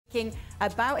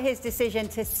About his decision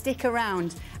to stick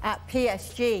around at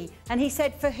PSG. And he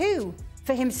said, for who?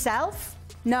 For himself?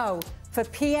 No, for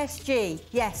PSG.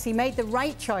 Yes, he made the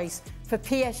right choice for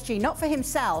PSG, not for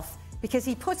himself, because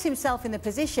he put himself in the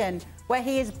position where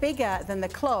he is bigger than the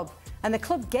club. And the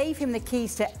club gave him the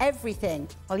keys to everything.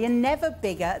 Well, you're never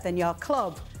bigger than your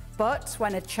club. But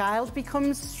when a child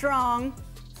becomes strong,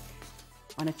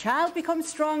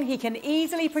 he can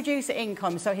easily produce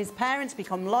income. So his parents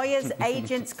become lawyers,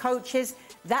 agents, coaches.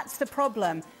 That's the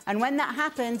problem. And when that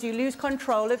happens, you lose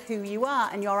control of who you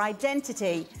are and your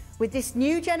identity. With this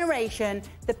new generation,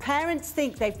 the parents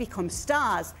think they've become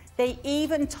stars. They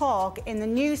even talk in the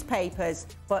newspapers.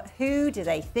 But who do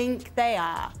they think they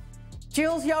are?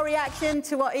 Jules, your reaction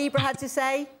to what Ibra had to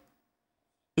say?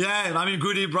 Yeah, I mean,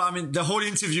 good Ibra. I mean, the whole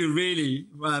interview really,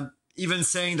 even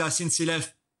saying that since he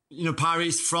left,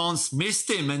 Paris, France missed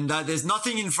him, and that there's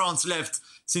nothing in France left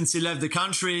since he left the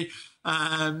country.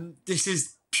 This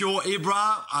is pure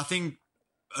Ibra. I think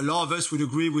a lot of us would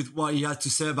agree with what he had to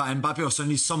say about Mbappe, or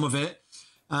certainly some of it,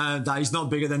 that he's not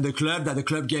bigger than the club, that the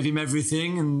club gave him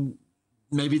everything, and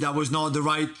maybe that was not the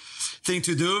right thing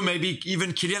to do. Maybe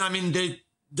even Kylian, I mean,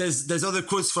 there's other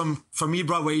quotes from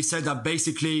Ibra where he said that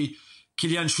basically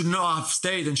Kylian should not have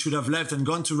stayed and should have left and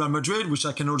gone to Real Madrid, which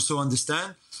I can also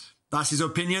understand. That's his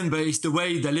opinion, but it's the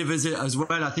way he delivers it as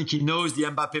well. I think he knows the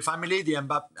Mbappe family, the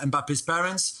Mbappe's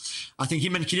parents. I think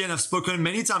him and Kylian have spoken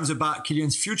many times about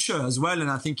Kylian's future as well, and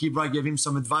I think Ibra gave him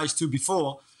some advice too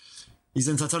before. He's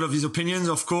entitled of his opinions,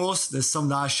 of course. There's some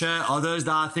that I share, others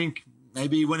that I think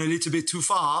maybe went a little bit too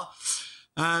far.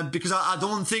 Because I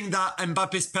don't think that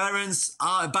Mbappe's parents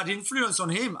are a bad influence on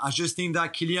him. I just think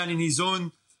that Kylian, in his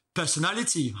own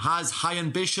personality, has high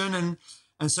ambition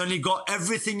and certainly got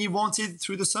everything he wanted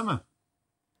through the summer.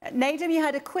 Nedum, you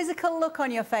had a quizzical look on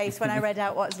your face when I read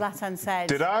out what Zlatan said.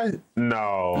 Did I?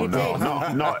 No, you did.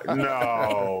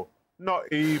 Not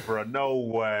Ibra, no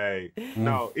way.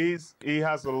 No, he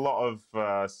has a lot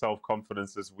of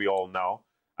self-confidence, as we all know,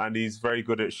 and he's very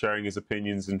good at sharing his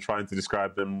opinions and trying to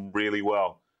describe them really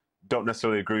well. Don't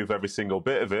necessarily agree with every single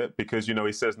bit of it because,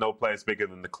 he says no player's bigger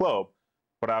than the club,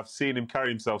 but I've seen him carry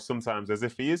himself sometimes as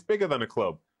if he is bigger than a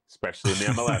club, especially in the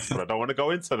MLS, but I don't want to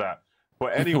go into that.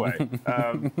 But anyway,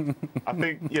 I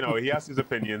think, he has his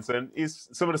opinions, and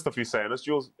some of the stuff he's saying, as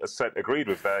Jules said, agreed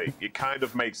with that. It kind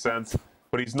of makes sense,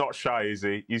 but he's not shy, is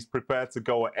he? He's prepared to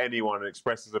go at anyone and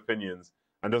express his opinions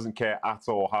and doesn't care at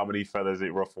all how many feathers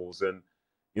it ruffles. And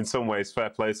in some ways, fair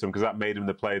play to him, because that made him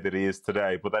the player that he is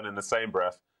today. But then in the same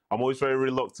breath, I'm always very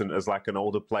reluctant as like an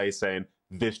older player saying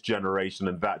this generation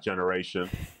and that generation,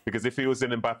 because if he was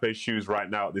in Mbappe's shoes right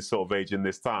now at this sort of age in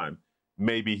this time,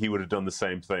 maybe he would have done the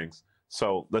same things.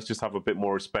 So let's just have a bit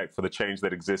more respect for the change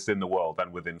that exists in the world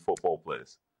and within football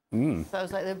players. Sounds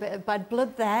like there's a bit of bad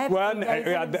blood there. Well,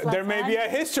 there may be a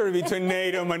history between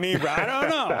Nedum and Ibra.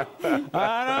 I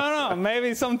don't know.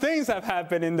 Maybe some things have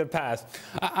happened in the past.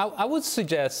 I would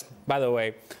suggest, by the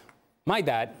way, my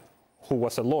dad, who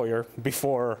was a lawyer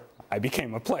before I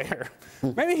became a player,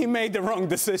 maybe he made the wrong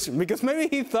decision because maybe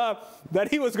he thought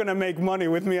that he was going to make money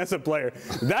with me as a player.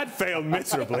 That failed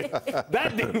miserably.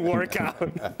 That didn't work out.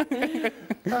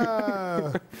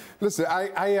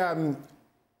 Listen,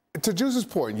 to Jules'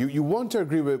 point, you want to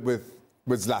agree with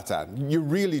Zlatan. You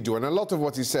really do. And a lot of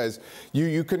what he says,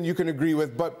 you can agree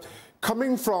with. But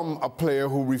coming from a player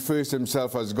who refers to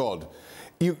himself as God,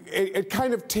 it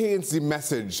kind of taints the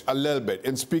message a little bit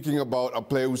in speaking about a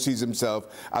player who sees himself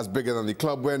as bigger than the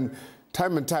club, when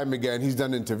time and time again he's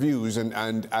done interviews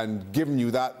and given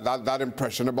you that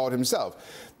impression about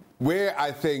himself. Where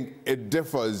I think it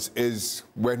differs is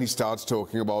when he starts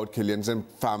talking about Kylian's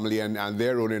family and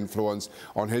their own influence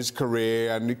on his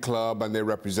career and the club and their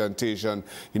representation.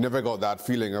 You never got that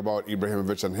feeling about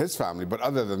Ibrahimović and his family. But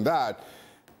other than that,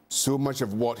 so much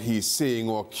of what he's saying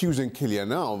or accusing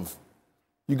Kylian of,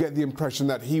 you get the impression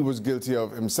that he was guilty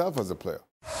of himself as a player.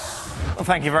 Well,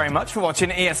 thank you very much for watching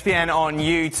ESPN on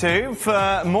YouTube.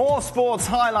 For more sports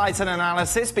highlights and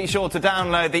analysis, be sure to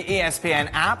download the ESPN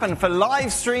app. And for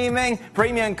live streaming,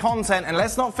 premium content, and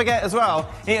let's not forget as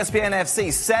well, ESPN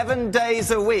FC 7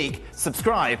 days a week.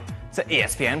 Subscribe to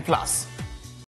ESPN+.